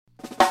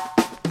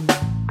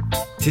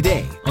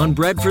Today on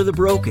Bread for the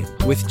Broken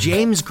with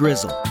James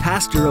Grizzle,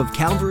 pastor of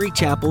Calvary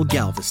Chapel,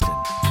 Galveston.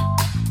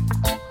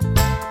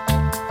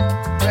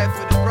 Bread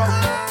for the broken.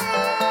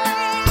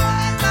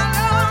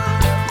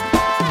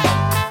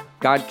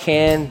 God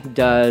can,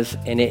 does,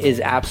 and it is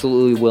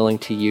absolutely willing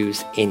to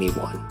use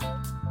anyone.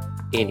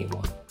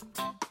 Anyone.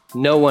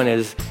 No one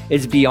is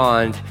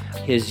beyond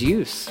his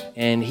use,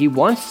 and he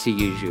wants to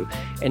use you.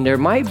 And there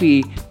might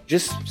be,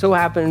 just so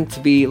happen to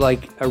be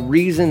like a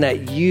reason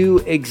that you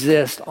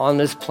exist on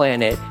this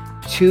planet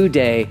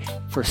today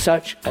for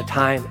such a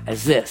time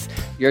as this.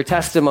 Your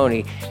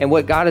testimony and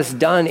what God has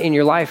done in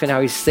your life and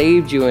how he's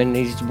saved you and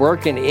he's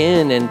working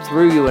in and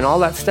through you and all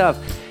that stuff,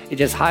 it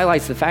just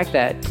highlights the fact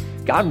that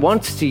God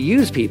wants to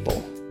use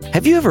people.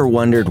 Have you ever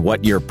wondered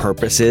what your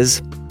purpose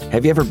is?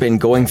 Have you ever been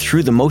going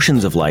through the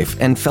motions of life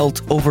and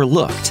felt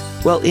overlooked?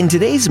 Well, in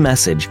today's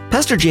message,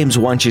 Pastor James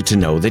wants you to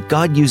know that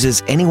God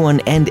uses anyone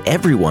and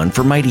everyone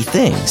for mighty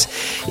things.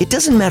 It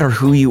doesn't matter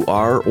who you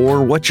are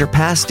or what your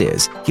past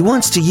is. He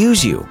wants to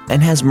use you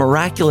and has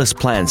miraculous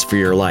plans for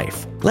your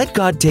life. Let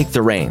God take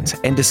the reins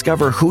and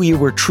discover who you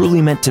were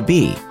truly meant to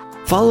be.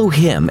 Follow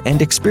him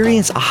and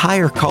experience a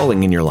higher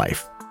calling in your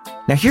life.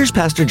 Now here's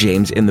Pastor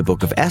James in the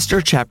book of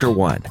Esther, chapter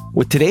 1,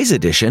 with today's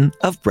edition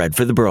of Bread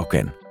for the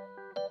Broken.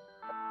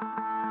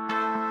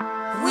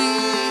 We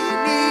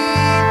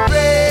need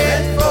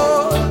bread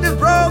for the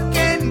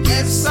broken.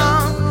 Give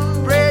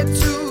some bread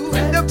to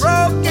the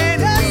broken.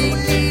 We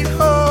need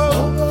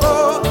hope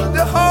for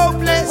the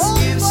hopeless.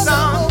 Give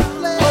some hope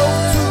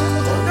to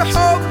the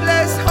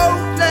hopeless.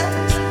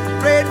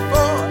 Bread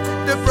for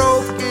the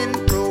broken.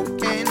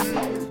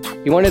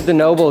 He wanted the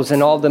nobles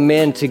and all the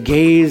men to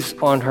gaze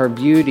on her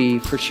beauty,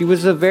 for she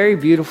was a very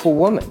beautiful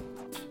woman,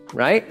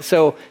 right?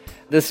 So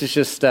this is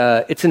just,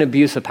 it's an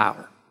abuse of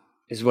power,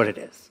 is what it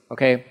is,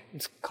 okay?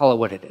 Let's call it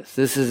what it is.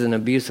 This is an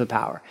abuse of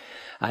power.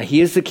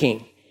 He is the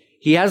king.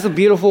 He has a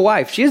beautiful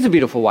wife. She is a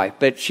beautiful wife,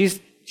 but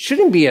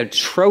shouldn't be a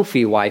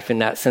trophy wife in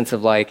that sense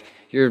of like,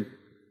 you're,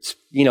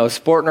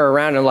 sporting her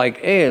around and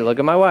like, hey, look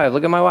at my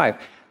wife.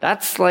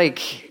 That's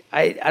like,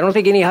 I don't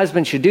think any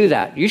husband should do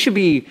that. You should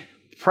be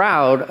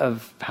proud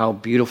of how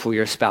beautiful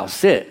your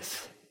spouse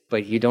is,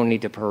 but you don't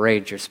need to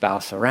parade your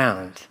spouse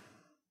around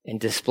and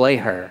display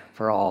her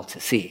for all to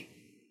see.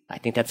 I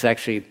think that's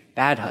actually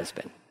bad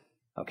husband,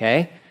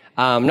 okay?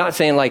 I'm not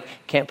saying like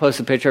can't post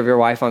a picture of your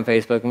wife on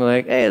Facebook and be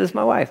like, hey, this is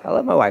my wife. I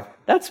love my wife.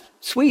 That's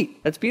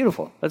sweet. That's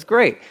beautiful. That's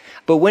great.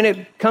 But when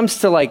it comes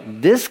to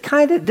like this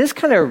kind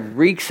of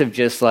reeks of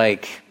just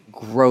like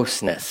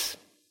grossness.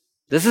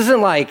 This isn't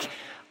like,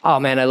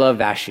 oh man, I love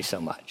Vashti so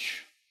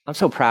much. I'm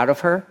so proud of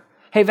her.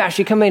 Hey,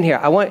 Vashti, come in here.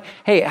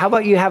 Hey, how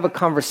about you have a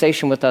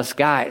conversation with us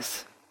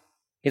guys?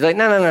 He's like,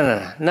 no,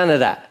 none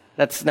of that.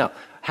 No.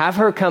 Have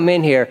her come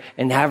in here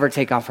and have her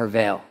take off her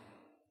veil.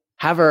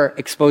 Have her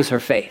expose her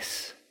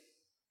face.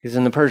 Because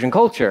in the Persian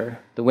culture,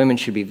 the women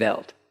should be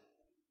veiled.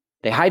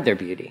 They hide their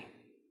beauty.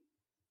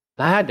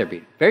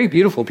 Very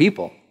beautiful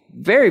people.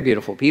 Very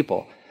beautiful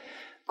people.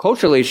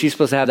 Culturally, she's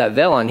supposed to have that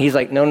veil on. He's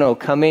like, no,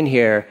 come in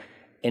here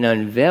and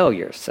unveil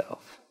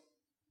yourself.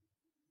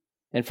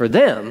 And for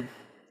them,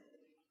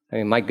 I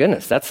mean, my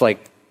goodness, that's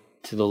like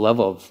to the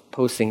level of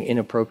posting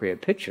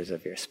inappropriate pictures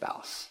of your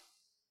spouse.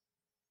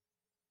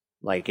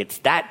 Like it's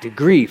that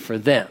degree for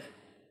them.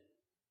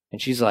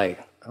 And she's like,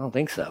 I don't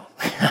think so.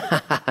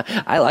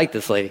 I like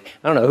this lady.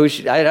 I don't know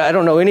who I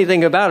don't know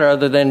anything about her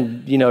other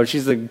than,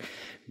 she's the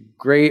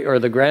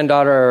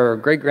granddaughter or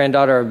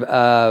great-granddaughter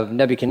of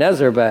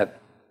Nebuchadnezzar.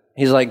 But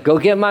he's like, go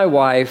get my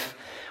wife,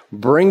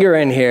 bring her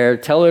in here,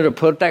 tell her to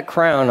put that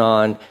crown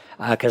on,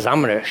 because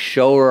I'm going to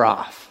show her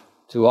off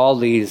to all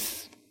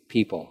these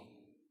people.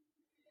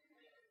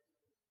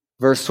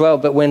 Verse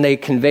 12, but when they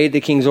conveyed the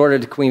king's order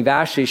to Queen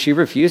Vashti, she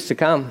refused to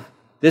come.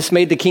 This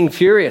made the king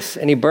furious,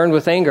 and he burned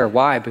with anger.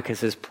 Why? Because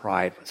his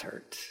pride was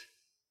hurt.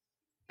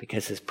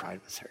 Because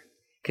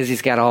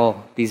he's got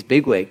all these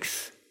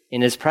bigwigs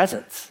in his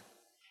presence.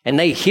 And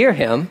they hear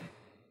him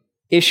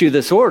issue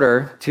this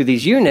order to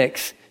these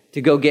eunuchs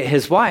to go get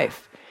his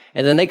wife.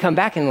 And then they come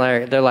back and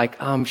they're like,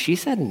 she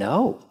said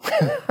no.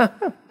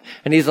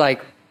 And he's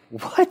like,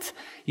 what?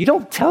 You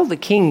don't tell the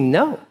king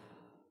no.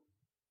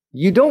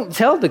 You don't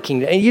tell the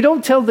king, and you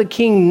don't tell the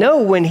king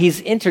no when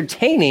he's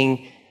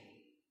entertaining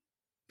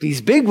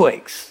these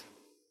bigwigs.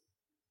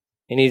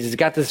 And he's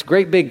got this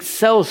great big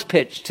sales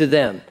pitch to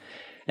them.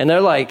 And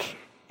they're like,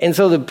 and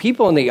so the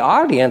people in the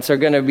audience are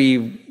going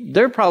to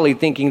they're probably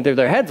thinking through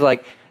their heads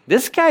like,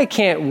 this guy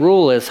can't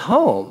rule his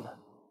home.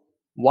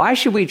 Why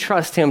should we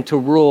trust him to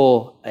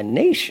rule a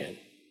nation?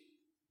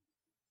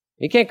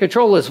 He can't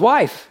control his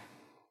wife.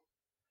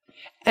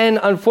 And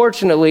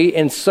unfortunately,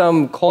 in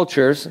some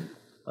cultures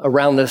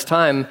around this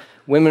time,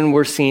 women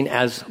were seen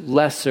as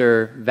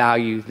lesser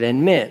value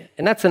than men.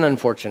 And that's an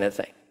unfortunate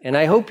thing. And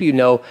I hope you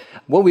know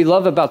what we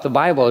love about the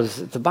Bible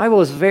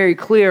is very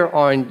clear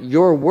on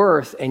your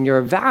worth and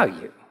your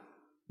value.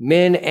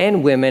 Men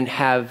and women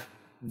have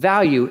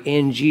value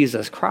in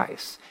Jesus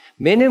Christ.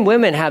 Men and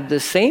women have the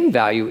same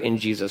value in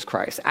Jesus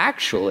Christ,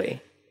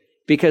 actually,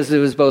 because it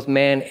was both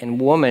man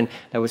and woman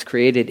that was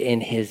created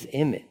in his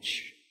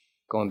image.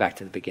 going back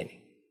to the beginning.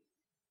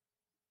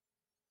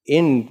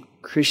 In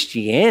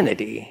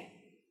Christianity,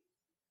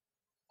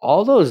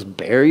 all those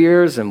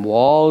barriers and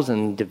walls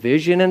and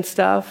division and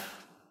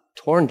stuff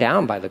torn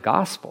down by the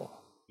gospel.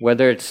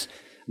 Whether it's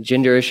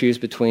gender issues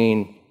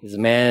between, is a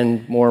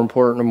man more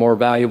important or more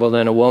valuable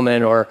than a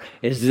woman, or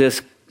is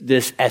this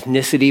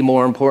ethnicity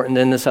more important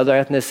than this other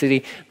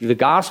ethnicity? The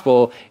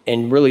gospel,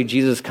 and really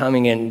Jesus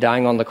coming and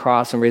dying on the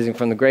cross and raising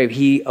from the grave,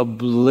 he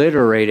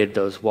obliterated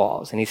those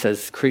walls. And he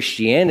says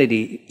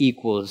Christianity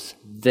equals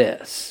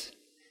this.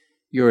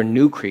 You're a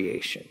new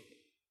creation.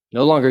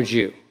 No longer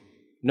Jew.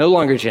 No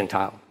longer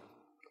Gentile.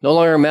 No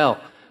longer male.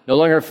 No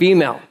longer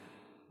female.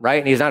 Right?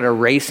 And he's not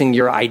erasing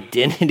your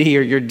identity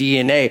or your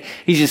DNA.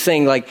 He's just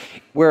saying, like,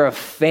 we're a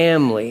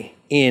family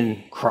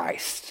in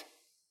Christ.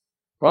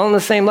 We're all on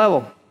the same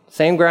level.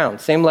 Same ground,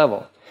 same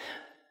level.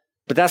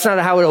 But that's not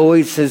how it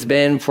always has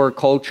been for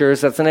cultures.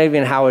 That's not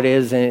even how it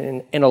is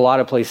in a lot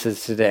of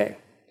places today.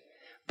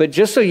 But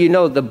just so you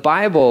know, the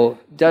Bible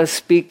does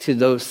speak to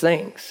those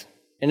things.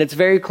 And it's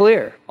very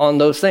clear on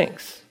those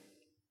things.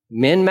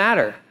 Men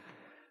matter.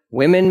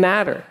 Women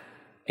matter.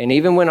 And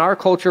even when our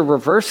culture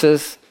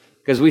reverses,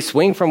 because we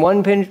swing from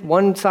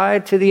one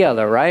side to the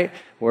other, right?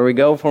 Where we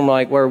go from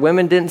like where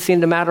women didn't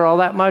seem to matter all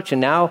that much,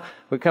 and now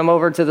we come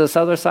over to this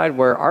other side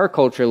where our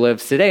culture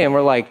lives today, and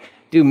we're like,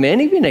 do men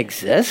even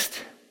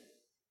exist?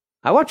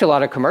 I watch a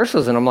lot of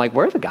commercials, and I'm like,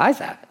 where are the guys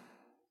at?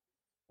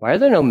 Why are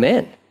there no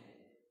men?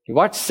 You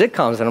watch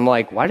sitcoms, and I'm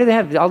like, why do they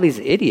have all these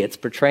idiots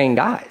portraying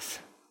guys?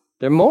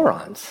 They're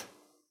morons.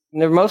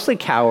 And they're mostly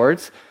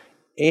cowards.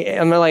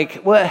 And they're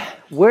like,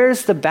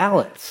 where's the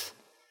balance?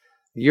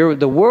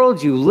 The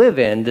world you live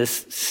in,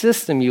 this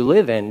system you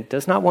live in,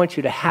 does not want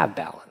you to have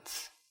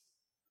balance.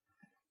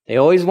 They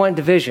always want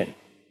division.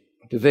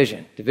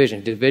 Division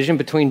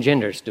between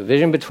genders,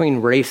 division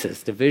between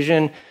races,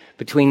 division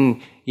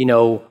between,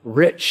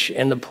 rich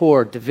and the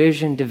poor,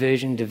 division.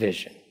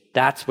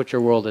 That's what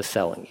your world is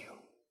selling you.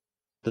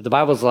 But the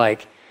Bible's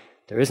like,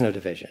 there is no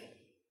division.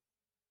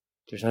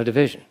 There's no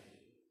division.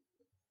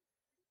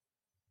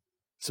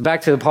 So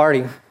back to the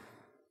party.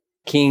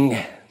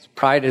 King's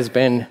pride has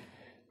been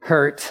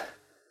hurt.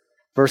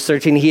 Verse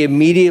 13, he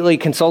immediately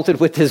consulted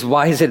with his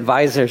wise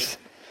advisors,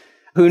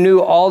 who knew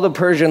all the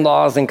Persian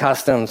laws and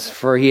customs,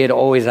 for he had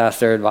always asked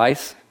their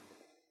advice.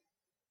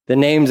 The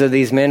names of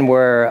these men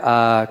were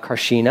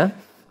Karshina,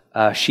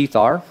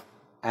 Shethar,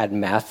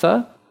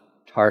 Admatha,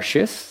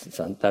 Tarshish,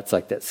 that's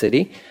like that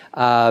city,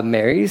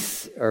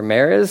 Meres,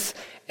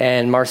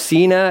 and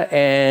Marcina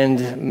and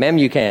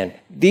Memucan.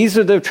 These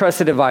are the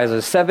trusted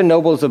advisors, 7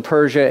 nobles of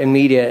Persia and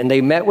Media, and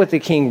they met with the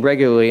king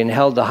regularly and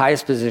held the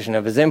highest position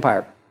of his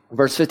empire.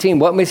 Verse 15,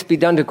 what must be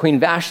done to Queen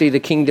Vashti, the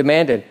king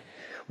demanded.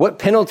 What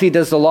penalty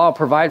does the law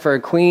provide for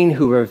a queen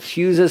who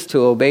refuses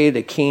to obey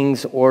the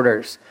king's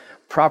orders,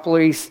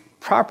 properly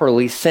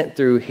sent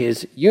through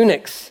his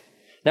eunuchs?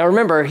 Now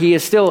remember, he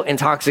is still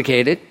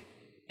intoxicated,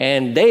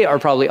 and they are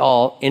probably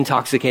all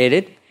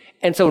intoxicated,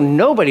 and so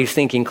nobody's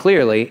thinking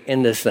clearly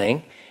in this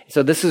thing.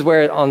 So this is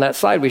where on that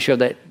slide we showed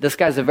that this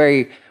guy's a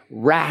very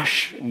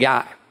rash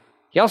guy.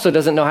 He also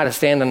doesn't know how to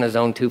stand on his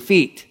own 2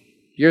 feet.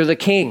 You're the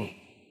king.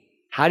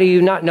 How do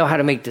you not know how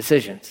to make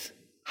decisions?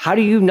 How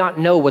do you not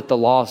know what the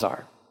laws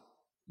are?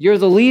 You're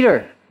the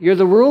leader. You're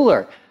the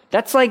ruler.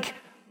 That's like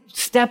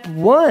step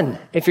 1.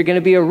 If you're going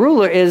to be a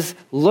ruler is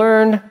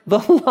learn the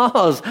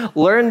laws,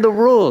 learn the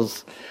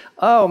rules.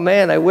 Oh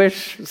man, I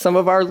wish some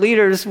of our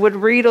leaders would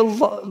read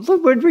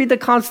the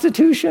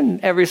Constitution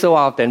every so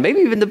often. Maybe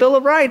even the Bill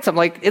of Rights. I'm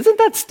like, isn't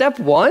that step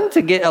 1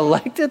 to get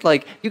elected?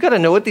 Like, you got to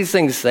know what these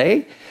things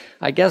say.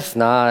 I guess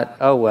not.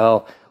 Oh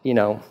well,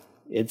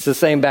 it's the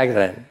same back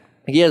then.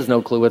 He has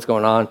no clue what's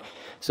going on.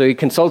 So he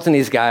consults in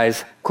these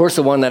guys. Of course,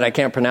 the one that I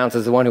can't pronounce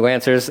is the one who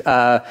answers.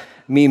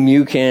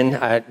 Memucan.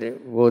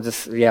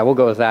 We'll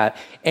go with that.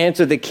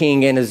 Answered the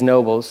king and his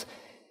nobles.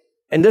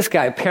 And this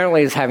guy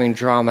apparently is having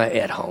drama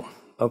at home.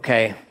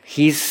 Okay,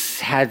 he's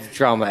had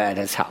drama at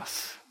his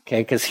house.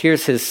 Okay, because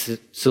here's his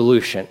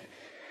solution.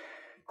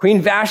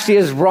 Queen Vashti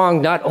has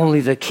wronged not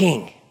only the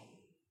king,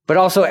 but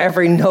also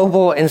every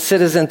noble and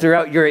citizen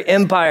throughout your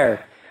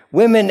empire.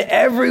 Women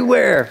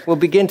everywhere will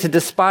begin to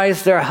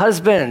despise their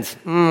husbands.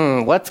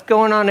 What's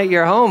going on at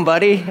your home,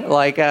 buddy?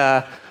 Like,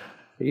 are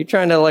you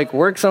trying to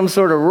work some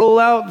sort of rule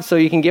out so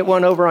you can get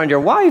one over on your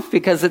wife?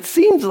 Because it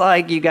seems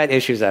like you got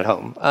issues at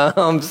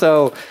home.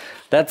 So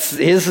that's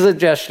his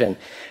suggestion.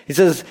 He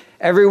says,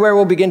 everywhere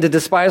will begin to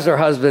despise their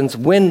husbands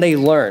when they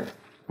learn,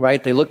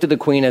 right? They look to the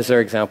queen as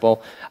their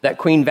example, that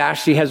Queen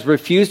Vashti has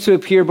refused to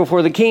appear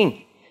before the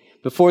king.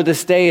 Before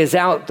this day is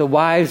out, the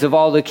wives of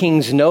all the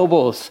king's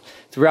nobles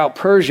throughout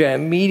Persia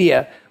and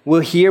Media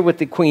will hear what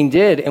the queen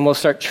did and will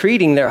start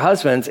treating their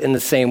husbands in the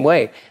same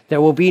way.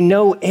 There will be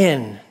no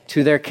end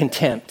to their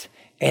contempt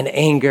and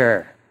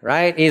anger,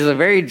 right? He's a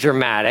very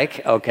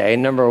dramatic. Okay,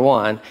 number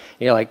 1,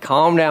 you're like,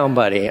 calm down,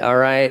 buddy. All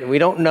right, we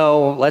don't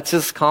know. Let's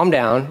just calm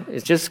down.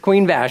 It's just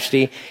Queen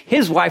Vashti.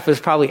 His wife was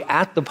probably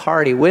at the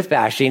party with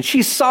Vashti, and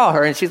she saw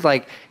her, and she's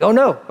like, oh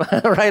no,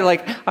 right?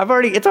 Like,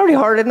 it's already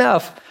hard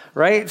enough,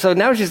 right? So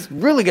now she's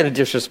really going to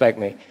disrespect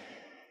me.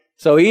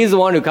 So he's the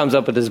one who comes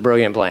up with this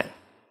brilliant plan.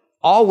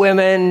 All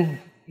women,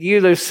 you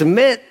either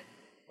submit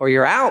or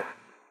you're out.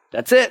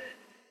 That's it.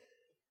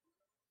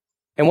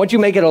 And once you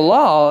make it a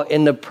law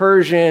in the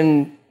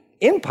Persian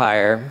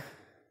Empire,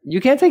 you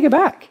can't take it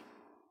back.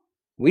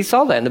 We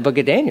saw that in the book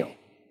of Daniel.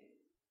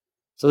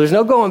 So there's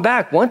no going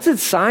back. Once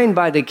it's signed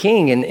by the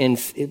king and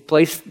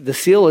the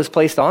seal is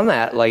placed on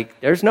that, like,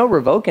 there's no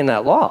revoking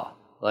that law.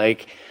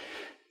 Like,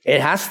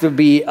 it has to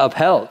be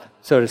upheld,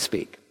 so to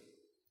speak,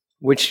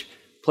 which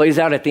plays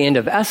out at the end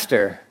of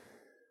Esther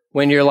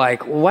when you're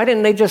like, well, why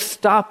didn't they just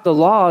stop the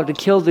law to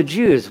kill the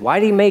Jews? Why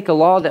did he make a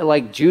law that,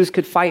 like, Jews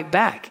could fight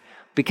back?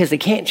 Because they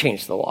can't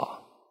change the law.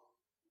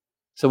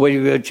 So what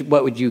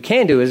you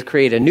can do is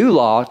create a new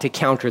law to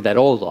counter that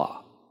old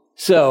law.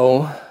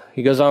 So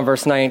he goes on,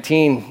 verse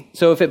 19.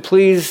 So if it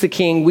pleases the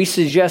king, we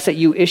suggest that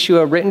you issue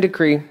a written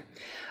decree,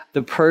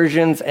 the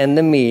Persians and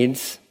the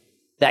Medes,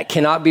 that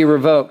cannot be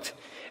revoked.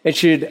 It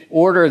should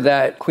order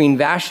that Queen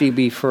Vashti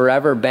be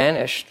forever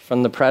banished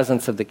from the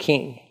presence of the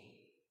king,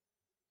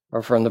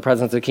 or from the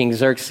presence of King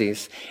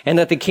Xerxes, and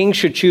that the king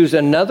should choose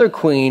another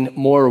queen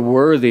more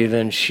worthy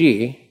than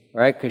she,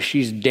 right? Because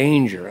she's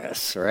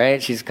dangerous,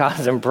 right? She's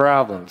causing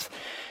problems.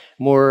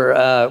 More,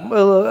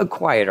 a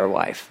quieter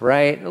wife,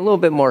 right? A little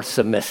bit more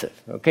submissive.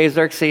 Okay,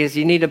 Xerxes,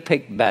 you need to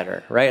pick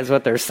better, right? Is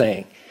what they're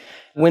saying.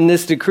 When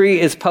this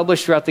decree is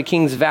published throughout the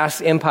king's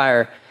vast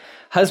empire,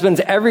 husbands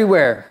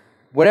everywhere,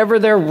 whatever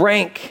their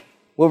rank,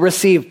 will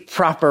receive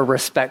proper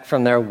respect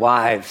from their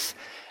wives.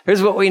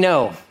 Here's what we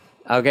know.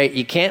 Okay,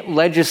 you can't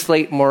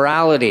legislate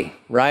morality,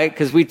 right?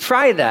 Because we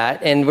try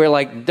that and we're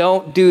like,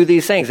 don't do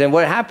these things. And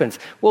what happens?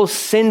 Well,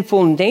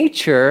 sinful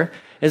nature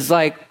is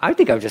like, I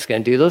think I'm just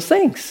going to do those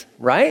things,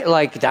 right?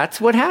 Like,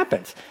 that's what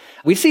happens.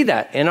 We see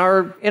that in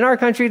our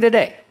country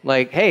today.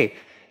 Like, hey,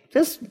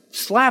 just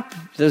slap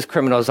those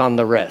criminals on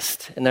the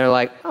wrist. And they're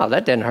like, oh,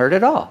 that didn't hurt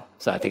at all.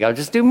 So I think I'll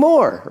just do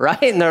more,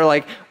 right? And they're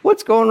like,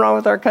 what's going wrong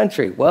with our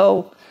country?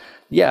 Well,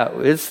 yeah,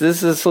 this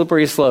is a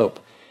slippery slope.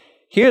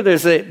 Here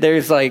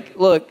there's like,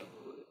 look,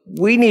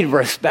 we need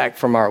respect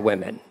from our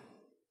women.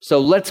 So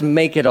let's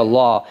make it a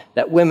law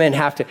that women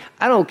have to,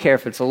 I don't care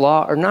if it's a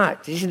law or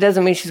not. It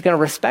doesn't mean she's going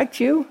to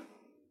respect you.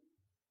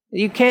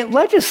 You can't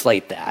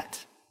legislate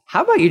that.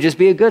 How about you just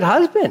be a good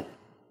husband?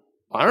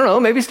 I don't know,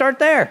 maybe start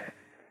there.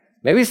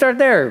 Maybe start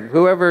there.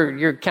 Whoever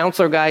your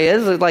counselor guy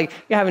is, like,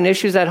 you're having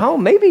issues at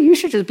home. Maybe you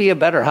should just be a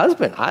better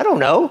husband. I don't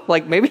know.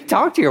 Like, maybe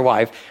talk to your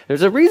wife.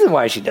 There's a reason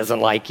why she doesn't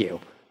like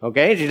you.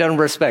 Okay? She doesn't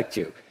respect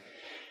you.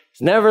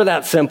 It's never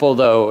that simple,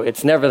 though.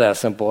 It's never that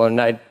simple.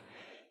 And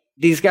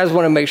these guys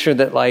want to make sure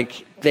that,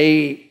 like,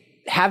 they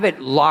have it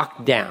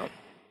locked down.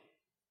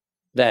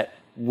 That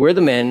we're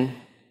the men.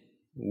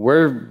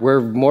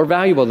 We're more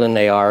valuable than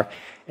they are.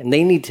 And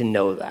they need to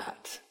know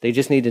that. They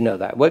just need to know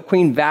that. What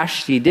Queen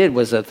Vashti did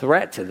was a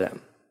threat to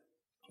them.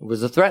 It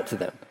was a threat to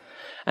them.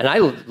 And I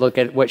look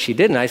at what she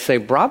did and I say,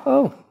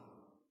 bravo.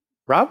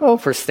 Bravo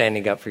for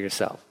standing up for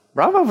yourself.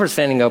 Bravo for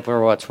standing up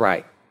for what's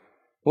right.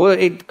 Well,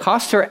 it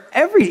cost her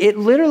it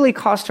literally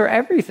cost her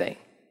everything.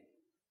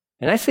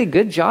 And I say,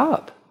 good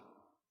job.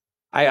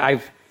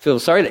 I feel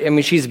sorry. I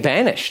mean, she's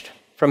banished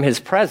from his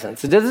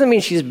presence. It doesn't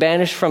mean she's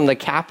banished from the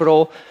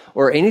capital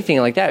or anything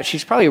like that.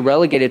 She's probably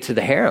relegated to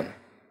the harem.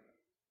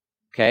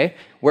 Okay,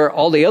 where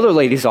all the other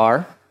ladies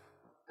are,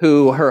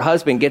 who her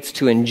husband gets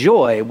to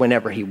enjoy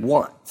whenever he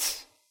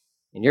wants.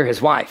 And you're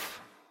his wife.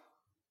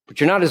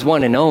 But you're not his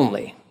one and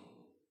only.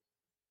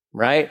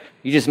 Right?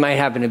 You just might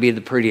happen to be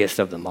the prettiest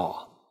of them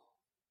all.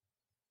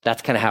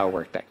 That's kind of how it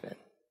worked back then.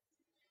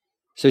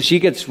 So she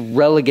gets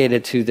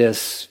relegated to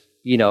this,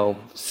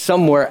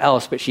 somewhere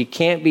else, but she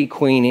can't be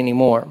queen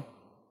anymore.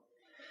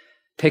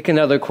 Pick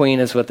another queen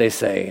is what they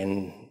say.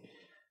 And it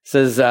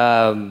says,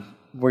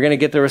 we're going to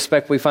get the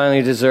respect we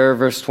finally deserve.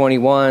 Verse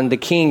 21, the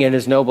king and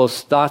his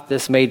nobles thought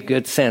this made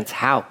good sense.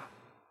 How?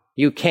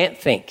 You can't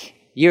think.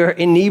 You're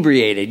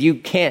inebriated. You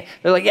can't.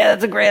 They're like, yeah,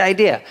 that's a great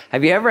idea.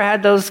 Have you ever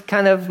had those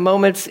kind of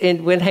moments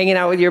when hanging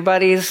out with your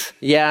buddies?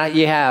 Yeah,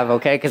 you have,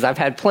 okay? Because I've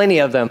had plenty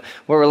of them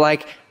where we're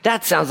like,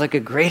 that sounds like a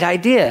great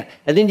idea.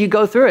 And then you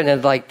go through it and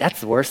it's like,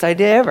 that's the worst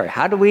idea ever.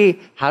 How do we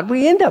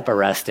end up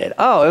arrested?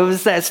 Oh,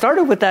 it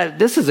started with that.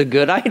 This is a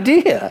good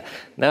idea.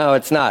 No,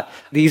 it's not.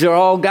 These are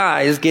all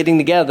guys getting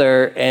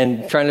together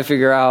and trying to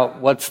figure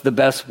out what's the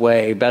best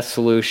way, best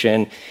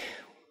solution.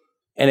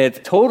 And it's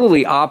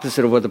totally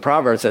opposite of what the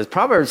proverb says.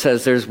 Proverb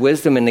says there's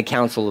wisdom in the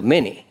counsel of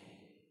many.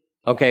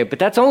 Okay, but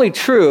that's only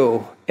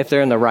true if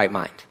they're in the right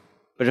mind.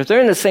 But if they're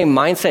in the same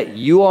mindset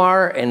you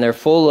are and they're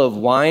full of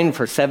wine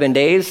for 7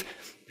 days,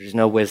 there's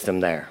no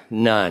wisdom there.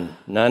 None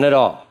at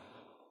all.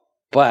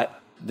 But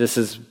this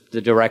is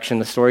the direction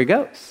the story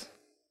goes.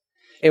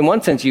 In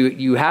one sense,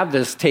 you have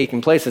this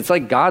taking place. It's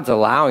like God's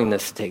allowing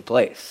this to take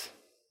place.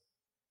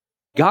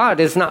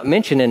 God is not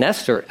mentioned in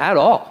Esther at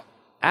all.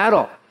 At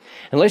all.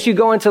 Unless you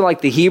go into like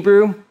the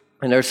Hebrew,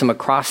 and there's some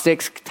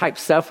acrostics type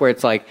stuff where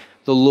it's like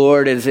the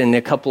Lord is in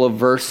a couple of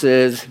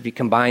verses. If you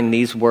combine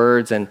these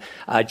words, and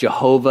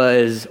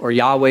Jehovah or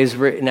Yahweh is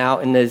written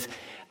out in this.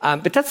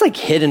 But that's like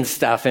hidden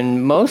stuff,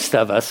 and most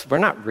of us, we're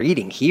not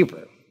reading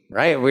Hebrew.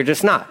 right? We're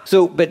just not.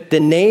 So, but the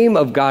name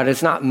of God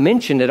is not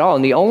mentioned at all.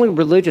 And the only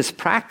religious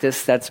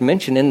practice that's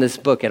mentioned in this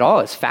book at all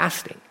is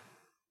fasting.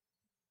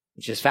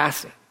 It's just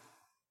fasting.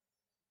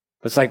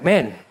 It's like,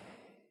 man,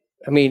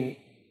 I mean,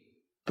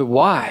 but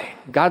why?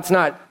 God's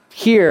not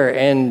here.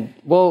 And,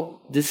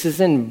 well, this is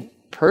in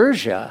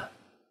Persia.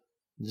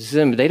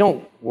 They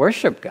don't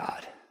worship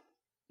God,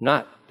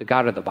 not the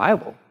God of the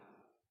Bible.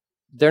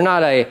 They're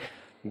not a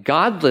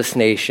godless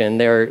nation.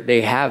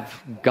 They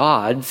have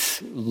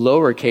gods,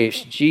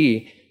 lowercase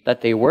g, that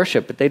they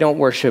worship, but they don't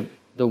worship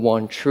the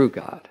one true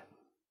God.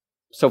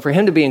 So for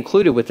him to be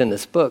included within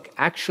this book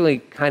actually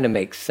kind of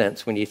makes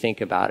sense when you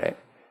think about it,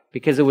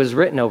 because it was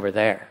written over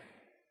there.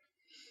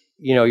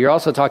 You know, you're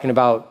also talking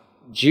about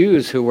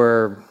Jews who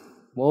were,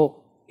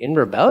 well, in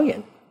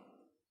rebellion.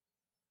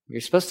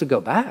 You're supposed to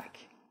go back.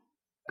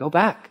 Go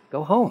back.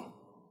 Go home.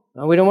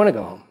 No, we don't want to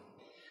go home.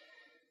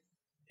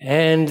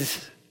 And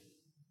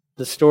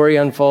the story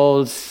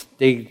unfolds.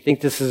 They think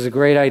this is a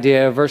great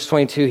idea. Verse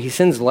 22, he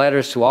sends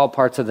letters to all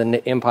parts of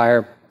the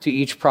empire, to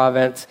each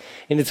province,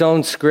 in its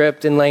own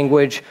script and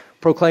language,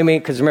 proclaiming,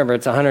 because remember,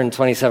 it's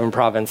 127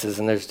 provinces,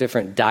 and there's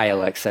different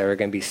dialects that are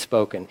going to be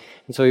spoken.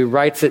 And so he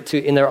writes it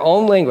in their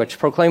own language,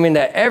 proclaiming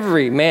that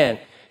every man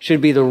should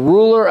be the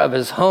ruler of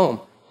his home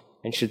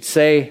and should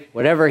say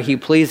whatever he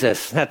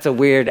pleases. That's a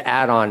weird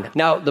add-on.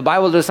 Now, the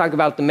Bible does talk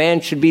about the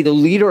man should be the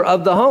leader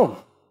of the home,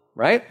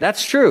 right?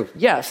 That's true.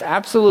 Yes,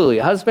 absolutely.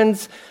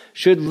 Husbands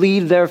should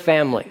lead their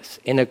families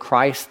in a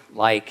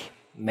Christ-like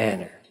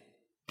manner.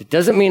 It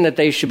doesn't mean that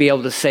they should be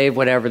able to say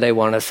whatever they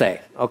want to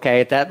say.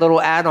 Okay, that little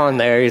add-on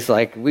there, he's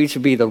like, we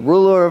should be the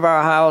ruler of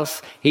our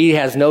house. He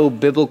has no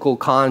biblical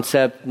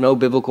concept, no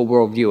biblical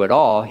worldview at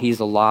all.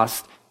 He's a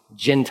lost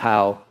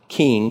Gentile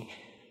king.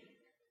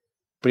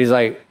 But he's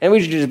like, and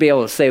we should just be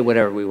able to say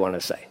whatever we want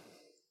to say.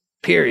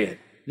 Period.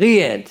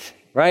 The end,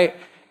 right?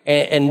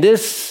 And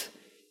this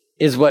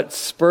is what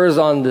spurs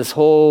on this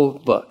whole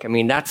book. I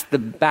mean, that's the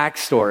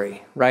backstory,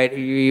 right?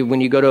 When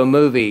you go to a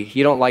movie,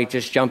 you don't like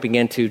just jumping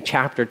into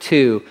chapter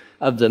 2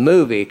 of the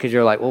movie because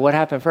you're like, well, what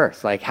happened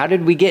first? Like, how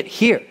did we get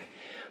here?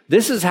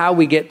 This is how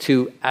we get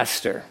to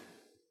Esther.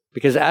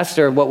 Because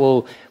Esther, what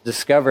we'll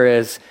discover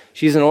is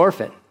she's an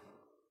orphan.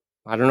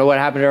 I don't know what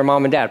happened to her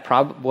mom and dad.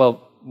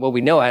 Well,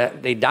 we know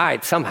they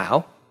died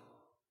somehow.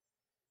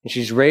 And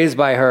she's raised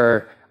by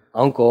her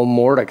uncle,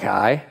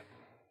 Mordecai.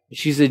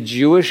 She's a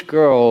Jewish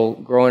girl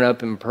growing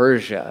up in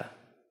Persia.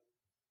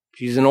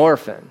 She's an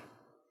orphan.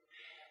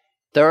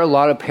 There are a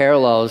lot of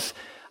parallels,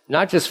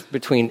 not just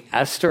between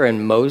Esther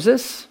and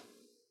Moses,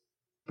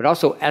 but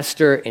also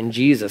Esther and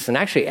Jesus. And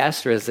actually,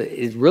 Esther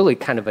is really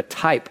kind of a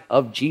type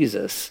of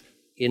Jesus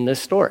in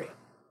this story,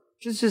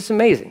 which is just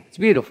amazing. It's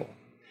beautiful.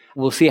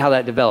 We'll see how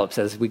that develops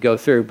as we go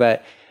through.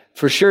 But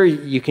for sure,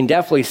 you can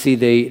definitely see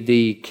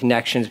the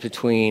connections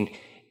between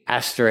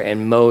Esther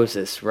and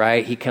Moses,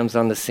 right? He comes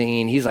on the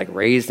scene. He's like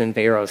raised in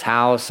Pharaoh's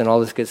house and all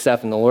this good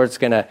stuff. And the Lord's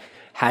going to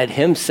had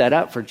him set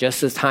up for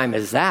just as time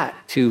as that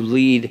to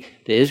lead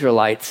the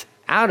Israelites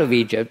out of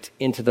Egypt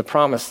into the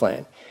promised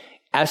land.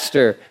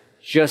 Esther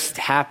just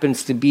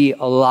happens to be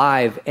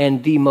alive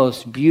and the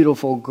most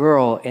beautiful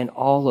girl in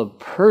all of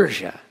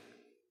Persia.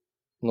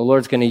 And the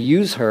Lord's going to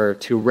use her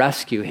to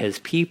rescue his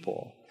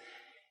people.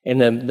 And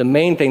the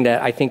main thing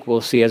that I think we'll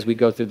see as we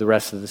go through the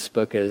rest of this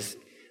book is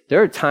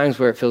there are times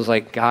where it feels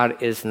like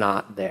God is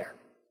not there,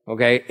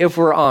 okay? If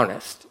we're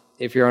honest,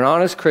 if you're an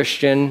honest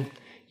Christian,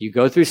 you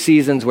go through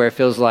seasons where it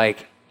feels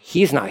like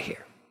he's not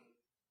here.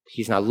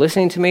 He's not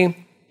listening to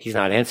me. He's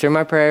not answering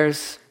my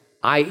prayers,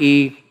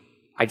 i.e.,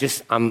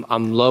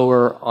 I'm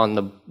lower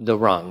on the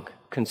rung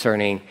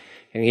concerning,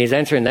 and he's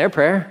answering their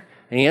prayer,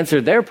 and he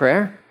answered their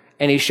prayer,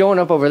 and he's showing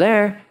up over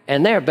there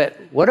and there, but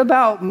what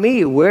about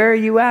me? Where are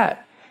you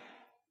at?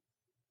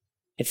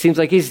 It seems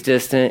like he's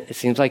distant. It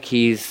seems like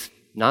he's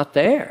not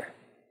there.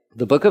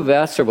 The book of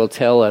Esther will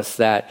tell us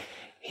that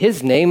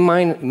his name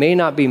may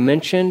not be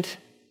mentioned,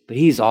 but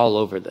he's all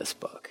over this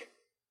book.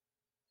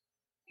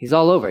 He's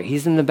all over.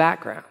 He's in the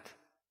background.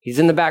 He's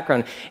in the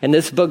background. And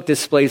this book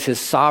displays his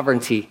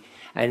sovereignty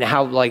and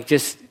how like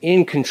just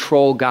in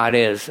control God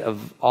is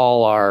of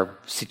all our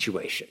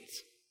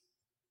situations.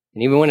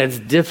 And even when it's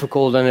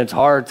difficult and it's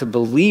hard to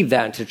believe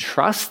that and to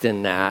trust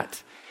in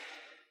that,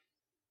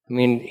 I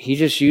mean, he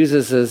just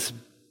uses this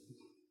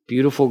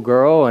beautiful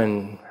girl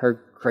and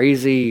her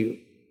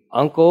crazy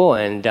uncle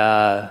and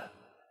to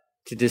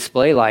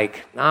display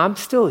like, I'm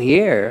still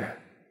here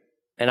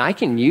and I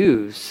can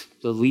use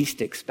the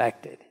least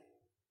expected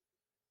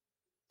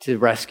to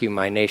rescue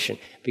my nation.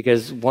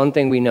 Because one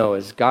thing we know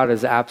is God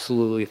is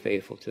absolutely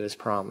faithful to his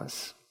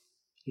promise.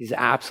 He's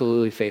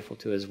absolutely faithful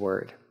to his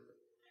word.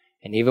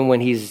 And even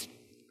when he's,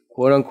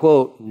 quote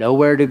unquote,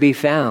 nowhere to be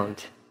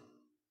found,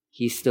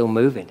 he's still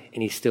moving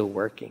and he's still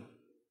working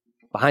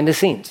behind the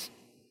scenes.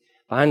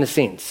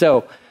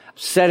 So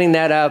setting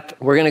that up,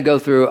 we're going to go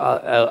through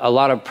a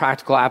lot of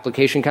practical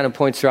application kind of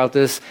points throughout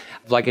this.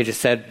 Like I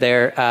just said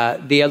there,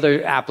 the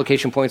other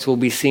application points we'll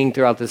be seeing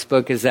throughout this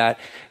book is that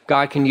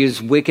God can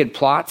use wicked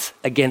plots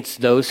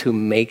against those who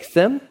make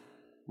them,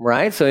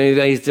 right? So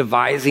he's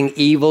devising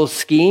evil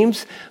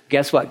schemes.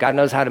 Guess what? God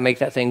knows how to make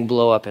that thing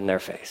blow up in their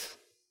face.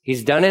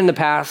 He's done it in the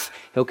past.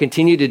 He'll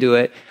continue to do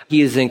it.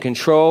 He is in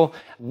control.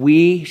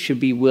 We should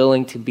be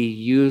willing to be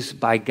used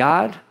by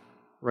God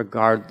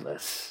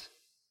regardless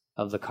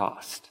of the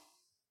cost.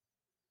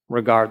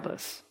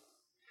 Regardless.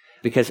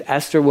 Because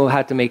Esther will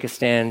have to make a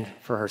stand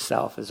for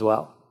herself as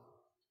well.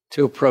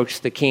 To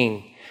approach the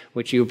king.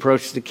 Which you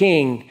approach the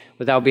king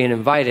without being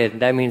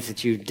invited, that means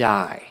that you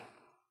die.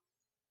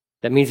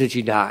 That means that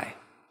you die.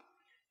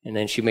 And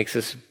then she makes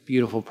this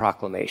beautiful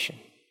proclamation.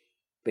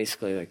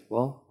 Basically like,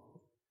 well,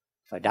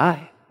 if I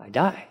die, I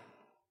die.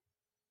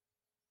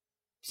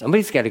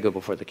 Somebody's got to go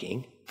before the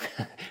king.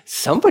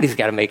 Somebody's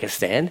got to make a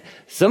stand.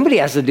 Somebody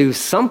has to do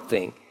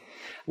something.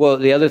 Well,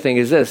 the other thing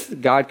is this.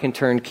 God can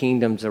turn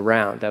kingdoms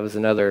around. That was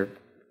another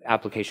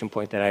application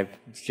point that I've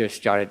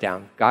just jotted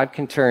down. God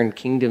can turn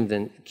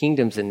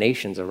kingdoms and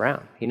nations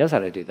around. He knows how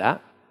to do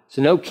that.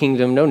 So no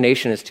kingdom, no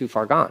nation is too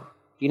far gone.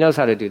 He knows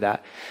how to do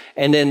that.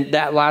 And then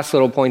that last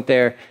little point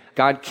there,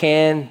 God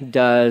can,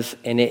 does,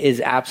 and is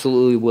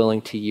absolutely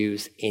willing to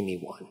use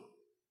anyone.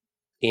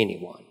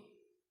 Anyone.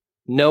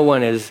 No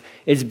one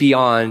is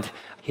beyond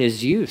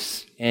his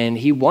use, and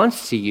he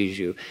wants to use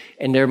you.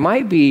 And there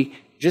might be,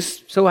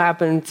 just so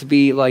happen to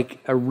be like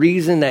a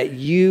reason that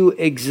you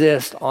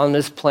exist on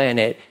this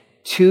planet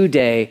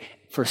today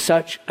for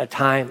such a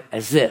time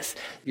as this.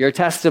 Your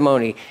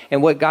testimony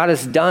and what God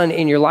has done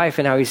in your life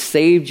and how he's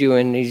saved you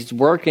and he's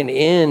working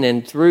in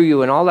and through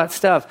you and all that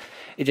stuff.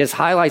 It just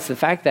highlights the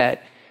fact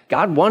that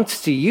God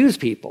wants to use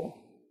people.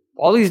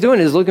 All he's doing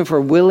is looking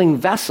for willing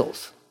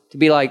vessels to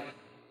be like,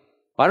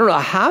 I don't know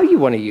how you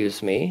want to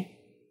use me,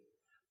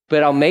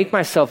 but I'll make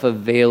myself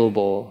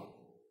available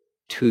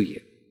to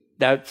you.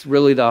 That's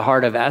really the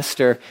heart of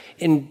Esther.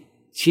 And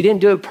she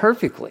didn't do it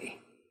perfectly.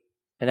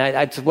 And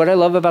that's what I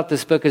love about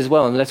this book as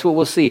well. And that's what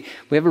we'll see.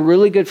 We have a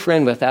really good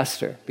friend with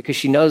Esther because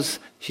she knows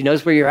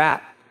where you're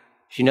at.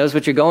 She knows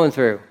what you're going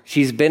through.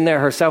 She's been there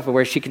herself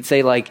where she could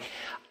say like,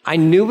 I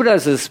knew what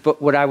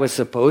I was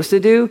supposed to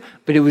do,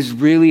 but it was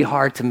really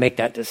hard to make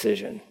that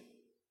decision.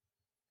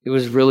 It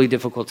was really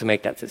difficult to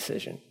make that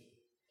decision.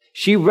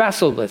 She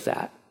wrestled with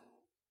that.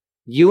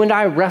 You and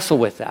I wrestle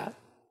with that.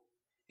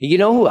 You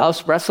know who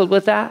else wrestled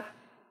with that?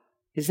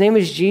 His name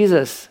is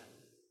Jesus.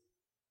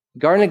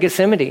 Garden of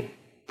Gethsemane,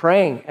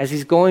 praying as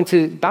he's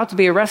about to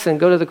be arrested and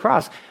go to the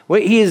cross.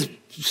 He is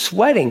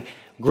sweating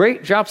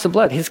great drops of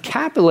blood. His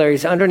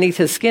capillaries underneath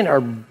his skin are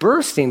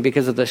bursting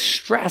because of the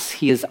stress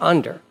he is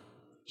under.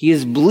 He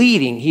is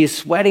bleeding. He is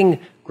sweating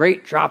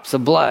great drops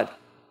of blood.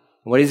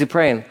 And what is he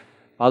praying?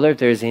 Father, if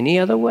there's any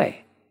other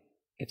way,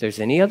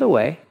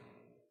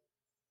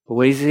 but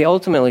what does he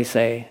ultimately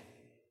say?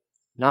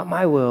 Not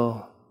my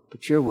will,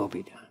 but your will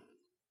be done.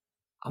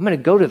 I'm going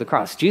to go to the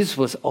cross. Jesus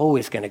was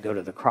always going to go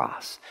to the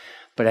cross.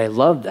 But I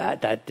love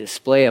that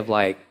display of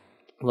like,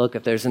 look,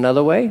 if there's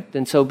another way,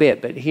 then so be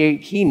it. But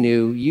he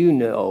knew, you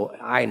know,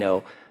 I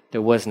know,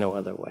 there was no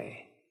other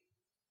way.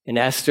 And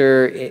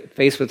Esther,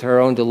 faced with her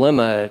own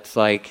dilemma, it's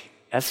like,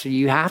 Esther,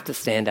 you have to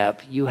stand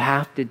up. You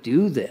have to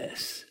do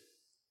this.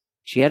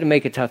 She had to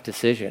make a tough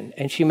decision,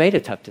 and she made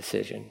a tough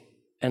decision.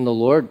 And the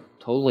Lord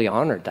totally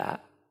honored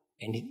that.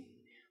 And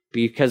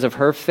because of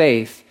her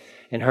faith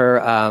and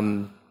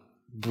her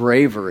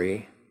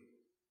bravery,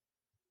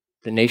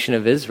 the nation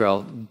of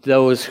Israel,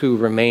 those who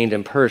remained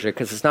in Persia,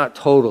 because it's not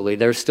totally,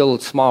 there's still a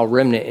small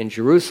remnant in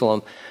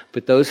Jerusalem,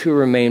 but those who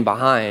remained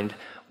behind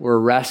were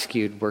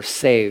rescued, were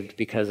saved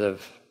because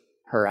of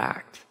her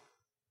act.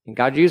 And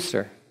God used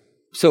her.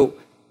 So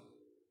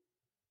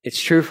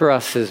it's true for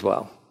us as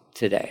well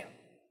today.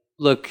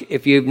 Look,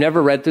 if you've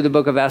never read through the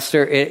book of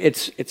Esther,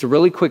 it's a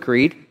really quick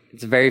read.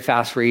 It's a very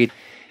fast read.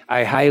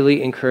 I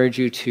highly encourage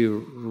you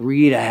to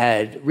read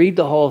ahead, read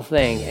the whole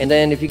thing, and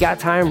then if you got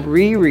time,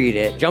 reread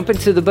it. Jump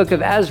into the book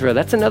of Ezra.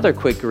 That's another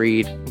quick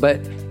read, but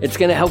it's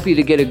going to help you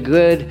to get a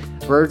good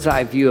bird's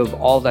eye view of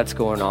all that's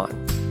going on.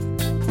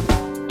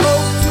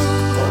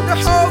 The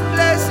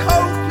hopeless,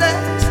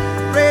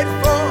 pray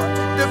for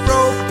the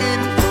broken.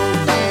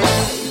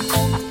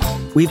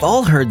 We've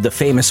all heard the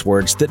famous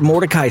words that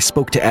Mordecai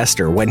spoke to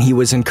Esther when he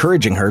was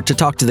encouraging her to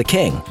talk to the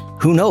king.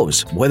 Who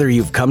knows whether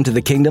you've come to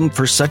the kingdom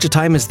for such a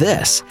time as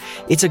this?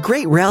 It's a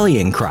great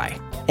rallying cry.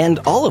 And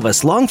all of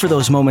us long for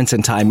those moments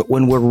in time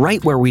when we're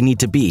right where we need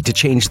to be to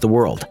change the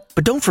world.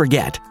 But don't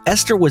forget,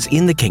 Esther was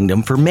in the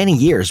kingdom for many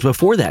years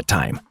before that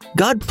time.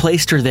 God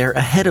placed her there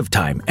ahead of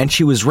time, and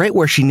she was right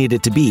where she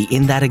needed to be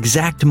in that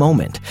exact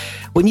moment.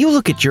 When you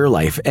look at your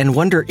life and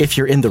wonder if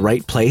you're in the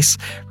right place,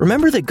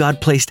 remember that God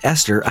placed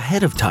Esther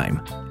ahead of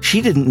time.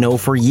 She didn't know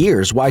for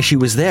years why she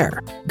was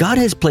there. God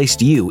has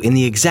placed you in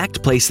the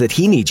exact place that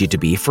He needs you to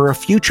be for a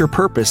future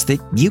purpose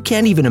that you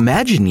can't even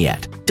imagine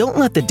yet. Don't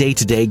let the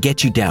day-to-day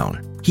get you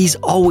down. He's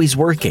always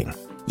working.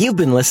 You've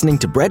been listening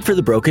to Bread for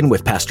the Broken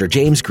with Pastor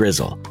James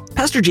Grizzle.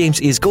 Pastor James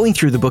is going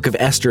through the book of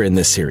Esther in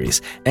this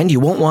series, and you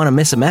won't want to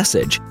miss a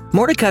message.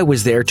 Mordecai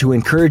was there to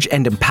encourage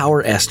and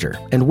empower Esther,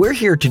 and we're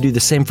here to do the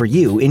same for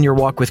you in your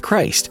walk with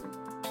Christ.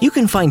 You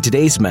can find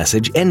today's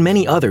message and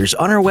many others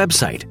on our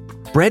website.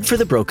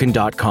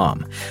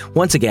 breadforthebroken.com.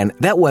 Once again,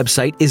 that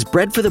website is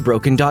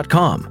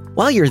breadforthebroken.com.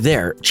 While you're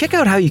there, check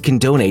out how you can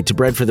donate to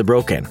Bread for the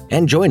Broken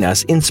and join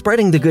us in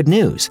spreading the good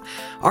news.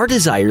 Our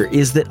desire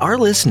is that our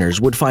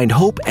listeners would find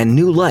hope and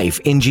new life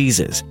in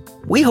Jesus.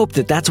 We hope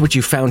that that's what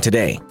you found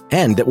today,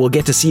 and that we'll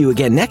get to see you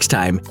again next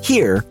time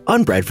here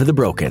on Bread for the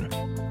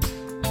Broken.